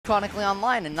chronically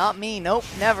online and not me. Nope,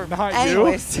 never. Not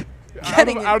Anyways. you.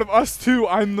 Out of us two,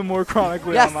 I'm the more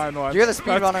chronically online one. You're the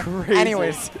speedrunner.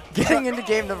 Anyways, getting into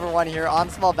game number 1 here on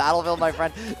Small Battlefield, my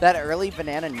friend. That early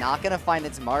banana not going to find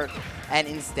its mark. And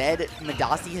instead,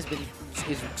 Madasti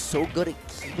is so good at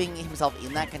keeping himself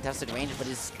in that contested range, but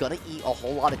is going to eat a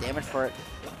whole lot of damage for it.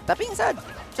 That being said,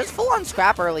 just full-on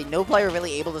scrap early. No player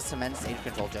really able to cement stage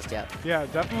control just yet. Yeah,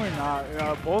 definitely not.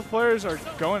 Both players are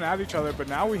going at each other, but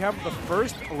now we have the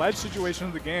first ledge situation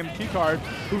of the game. KeyKard,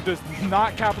 who does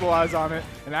not capitalize on it,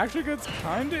 and actually gets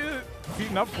kind of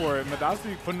beaten up for it.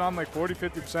 Madasti putting on like 40,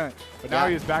 50%, but now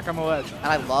he is back on the ledge. And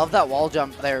I love that wall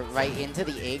jump there right into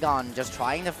the Aegon, just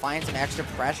trying to find some extra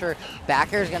pressure.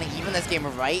 Back air is going to even this game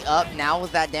right up now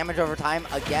with that damage over time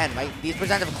again, right? These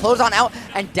presents have closed on out,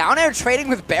 and down air trading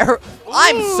with Bear.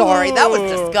 I'm sorry, that was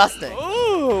disgusting.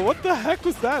 Oh, what the heck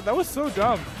was that? That was so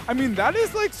dumb. I mean, that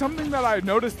is like something that I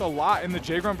noticed a lot in the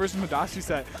J-Ground versus Madasti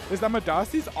set, is that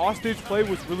Madasti's offstage play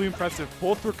was really impressive,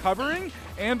 both recovering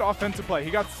and offensive play. He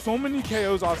got so many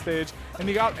KOs off stage, and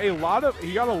he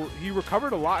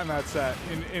recovered a lot in that set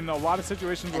in a lot of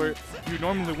situations where you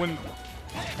normally wouldn't.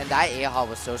 And that AHA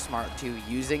was so smart too,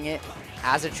 using it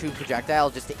as a true projectile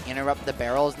just to interrupt the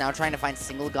barrels. Now trying to find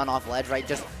single gun off ledge, right?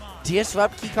 Just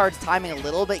disrupt KeyKard's timing a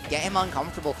little bit, get him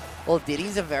uncomfortable. Well,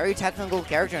 Diddy's a very technical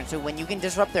character, and so when you can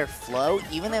disrupt their flow,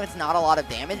 even if it's not a lot of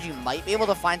damage, you might be able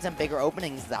to find some bigger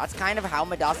openings. That's kind of how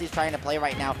Madasti's trying to play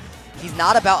right now. He's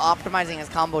not about optimizing his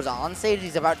combos on stage.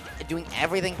 He's about doing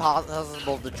everything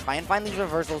possible to try and find these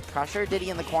reversals, pressure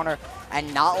Diddy in the corner,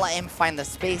 and not let him find the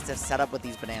space to set up with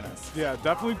these bananas. Yeah,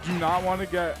 definitely do not want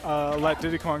to let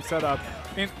Diddy Kong set up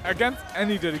against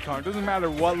any Diddy Kong. Doesn't matter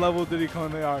what level Diddy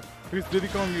Kong they are, because Diddy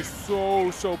Kong is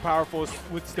so powerful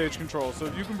with stage control. So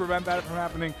if you can prevent that from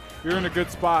happening, you're in a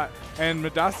good spot. And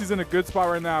Madasti's in a good spot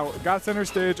right now. Got center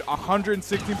stage,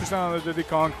 116% on the Diddy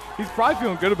Kong. He's probably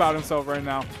feeling good about himself right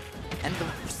now. And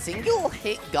the single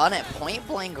hit gun at point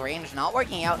blank range not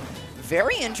working out.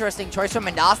 Very interesting choice from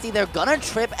Madasti. They're gonna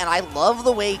trip, and I love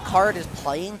the way Card is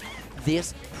playing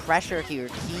this pressure here.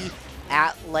 Key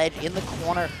at ledge in the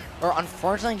corner, or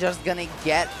unfortunately just gonna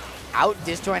get out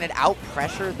disjointed, out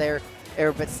pressure there,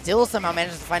 but still somehow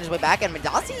manages to find his way back. And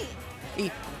Madasti,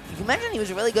 you mentioned he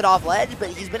was really good off ledge, but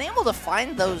he's been able to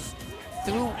find those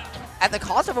through at the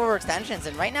cost of overextensions,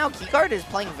 and right now KeyKard is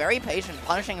playing very patient,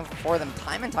 punishing him for them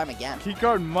time and time again.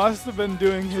 KeyKard must have been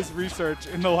doing his research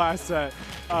in the last set,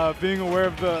 being aware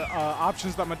of the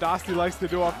options that Madasti likes to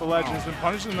do off the ledge, and has been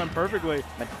punishing them perfectly.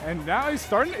 And now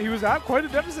he was at quite a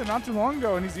deficit not too long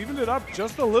ago, and he's evened it up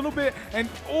just a little bit, and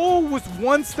was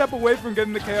one step away from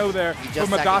getting the KO there, but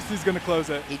Madasti's going to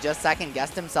close it. He just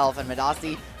second-guessed himself, and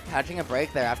Madasti catching a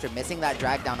break there after missing that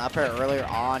drag down up air earlier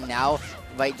on. Now,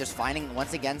 right, just finding,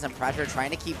 once again, some pressure, trying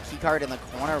to keep KeyKard in the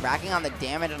corner, racking on the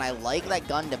damage, and I like that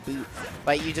gun to boot.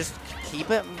 Right, you just keep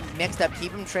it mixed up,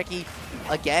 keep him tricky.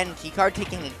 Again, KeyKard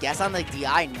taking a guess on the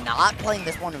DI, not playing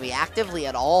this one reactively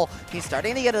at all. He's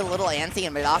starting to get a little antsy,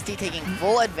 and Madasti taking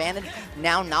full advantage.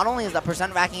 Now, not only is the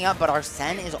percent racking up, but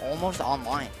Arsene is almost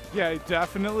online. Yeah,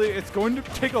 definitely. It's going to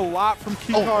take a lot from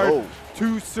KeyKard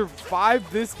to survive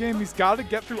this game. He's got to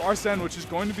get through Arsene, which is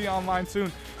going to be online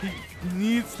soon. He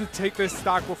needs to take this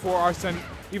stock before Arsene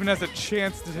even has a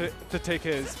chance to take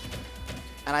his.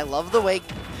 And I love the way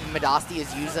Madasti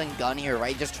is using gun here,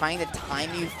 right? Just trying to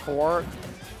time you for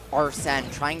Arsene,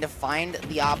 trying to find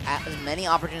as many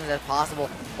opportunities as possible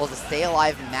while to stay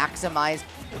alive, maximize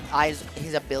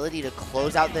his ability to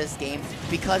close out this game,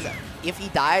 because if he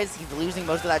dies, he's losing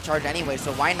most of that charge anyway,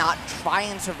 so why not try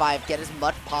and survive, get as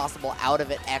much possible out of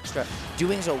it extra.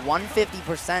 Doing so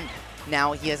 150%.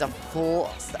 Now he has a full,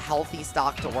 healthy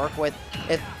stock to work with.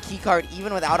 If KeyKard,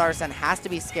 even without Arsene, has to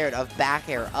be scared of back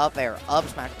air, up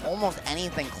smash, almost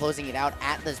anything closing it out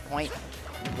at this point.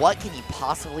 What can you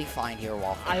possibly find here,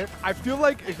 Waffle? I feel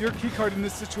like if you're KeyKard in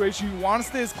this situation, you want to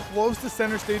stay as close to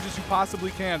center stage as you possibly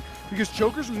can, because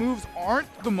Choker's moves aren't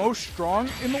the most strong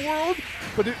in the world,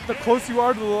 but the closer you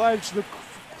are to the ledge, the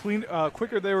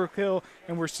quicker they will kill,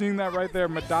 and we're seeing that right there.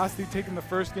 Madasti taking the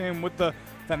first game with the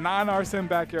non-Arsene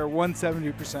back air,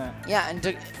 170%. Yeah, and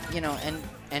to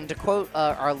to quote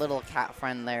our little cat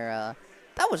friend there,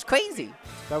 that was crazy.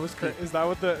 That was crazy. Is that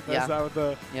what the? Yeah. Is that what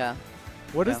the? Yeah.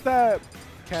 What is that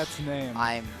cat's name?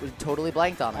 I'm totally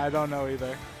blanked on it. I don't know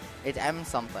either. It's M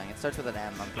something. It starts with an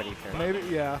M, I'm pretty sure. Maybe,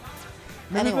 yeah.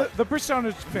 Maybe anyway. the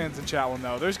Persona fans in chat will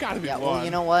know. There's got to be one. Well,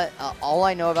 you know what? All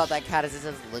I know about that cat is it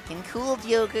says, "Looking cool,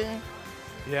 Joker."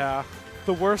 Yeah.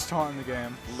 The worst taunt in the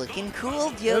game. Looking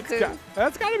cool, Joker.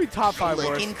 That's got to be top 5 worst.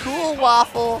 Looking cool,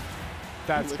 Waffle.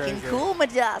 That's Looking crazy. cool,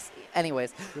 Madasti.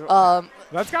 Anyways,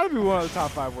 that's got to be one of the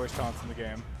top 5 worst taunts in the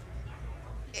game.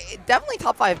 definitely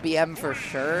top 5 BM for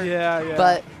sure. Yeah.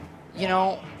 But, you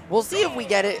know, we'll see if we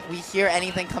get it. We hear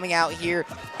anything coming out here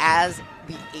as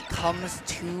it comes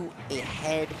to a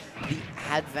head. The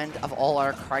advent of all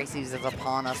our crises is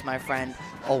upon us, my friend.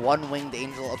 A one-winged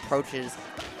angel approaches,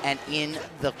 and in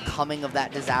the coming of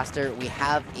that disaster, we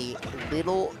have a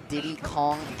little Diddy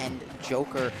Kong and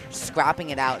Joker scrapping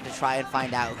it out to try and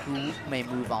find out who may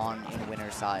move on in the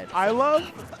winner's side. I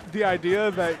love the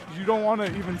idea that you don't want to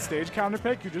even stage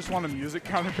counterpick, you just want to music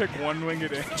counterpick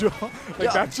one-winged angel.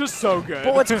 That's just so good.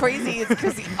 But what's crazy is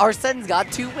because Arsene's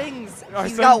got 2 wings.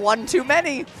 He's got one too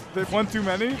many. One too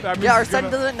many? That means yeah,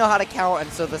 Arsene doesn't know how to count,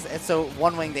 and so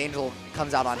one-winged angel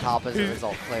comes out on top as a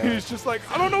result. Clearly, he's just like,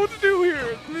 I don't know what to do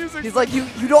here. Music. He's like, you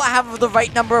don't have the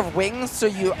right number of wings, so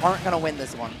you aren't gonna win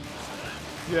this one.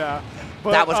 Yeah.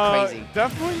 But, that was crazy.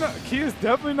 Definitely not, Key is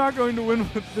definitely not going to win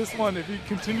with this one if he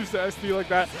continues to SD like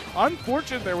that.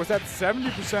 Unfortunate there was that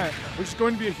 70%, which is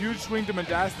going to be a huge swing to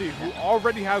Madasti, who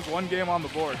already has 1 game on the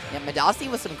board. Yeah,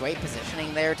 Madasti with some great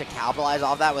positioning there to capitalize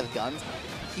off that with guns.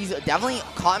 He's definitely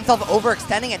caught himself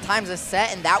overextending at times this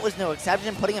set, and that was no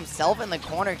exception. Putting himself in the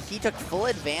corner, he took full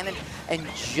advantage and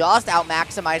just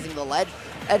out-maximizing the ledge.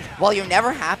 And while you're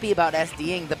never happy about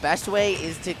SDing, the best way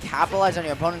is to capitalize on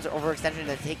your opponent's overextension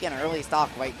to take an early stock,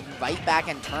 right back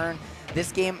and turn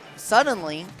this game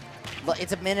suddenly.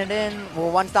 It's a minute in, we're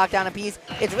 1 stock down a piece.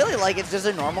 It's really like it's just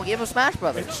a normal game of Smash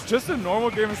Brothers. It's just a normal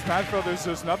game of Smash Brothers.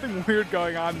 There's nothing weird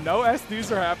going on. No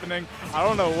SDs are happening. I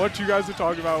don't know what you guys are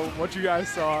talking about, what you guys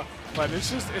saw, but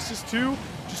it's just two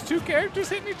characters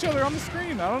hitting each other on the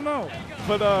screen. I don't know.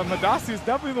 But Madasti is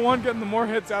definitely the one getting the more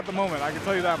hits at the moment. I can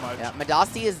tell you that much. Yeah,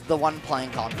 Madasti is the one playing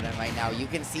confident right now. You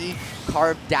can see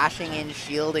Carb dashing in,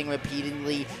 shielding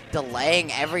repeatedly,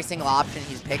 delaying every single option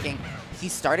he's picking.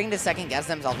 He's starting to second guess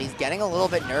himself. He's getting a little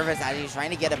bit nervous as he's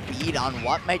trying to get a bead on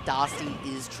what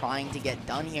Madasti is trying to get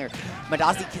done here.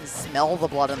 Madasti can smell the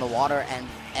blood in the water, and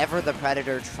Ever the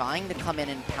Predator trying to come in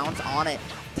and pounce on it.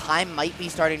 Time might be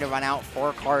starting to run out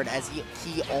for Card as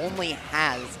he only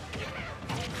has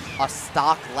a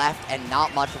stock left and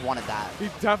not much wanted that. He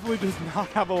definitely does not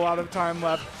have a lot of time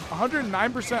left.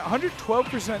 109%,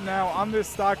 112% now on this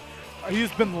stock.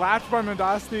 He's been latched by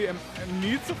Madasti and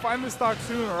needs to find this stock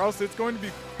soon, or else it's going to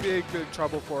be big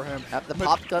trouble for him. The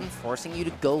pop gun forcing you to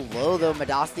go low, though.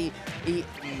 Madasti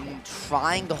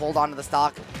trying to hold on to the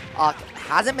stock.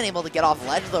 Hasn't been able to get off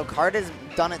ledge, though. Card has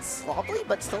done it slowly,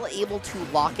 but still able to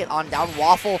lock it on down.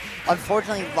 Waffle,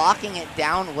 unfortunately, locking it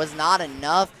down was not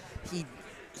enough. He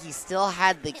still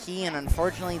had the key, and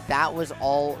unfortunately, that was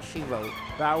all she wrote.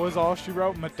 That was all she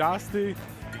wrote. Madasti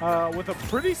with a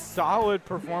pretty solid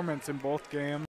performance in both games.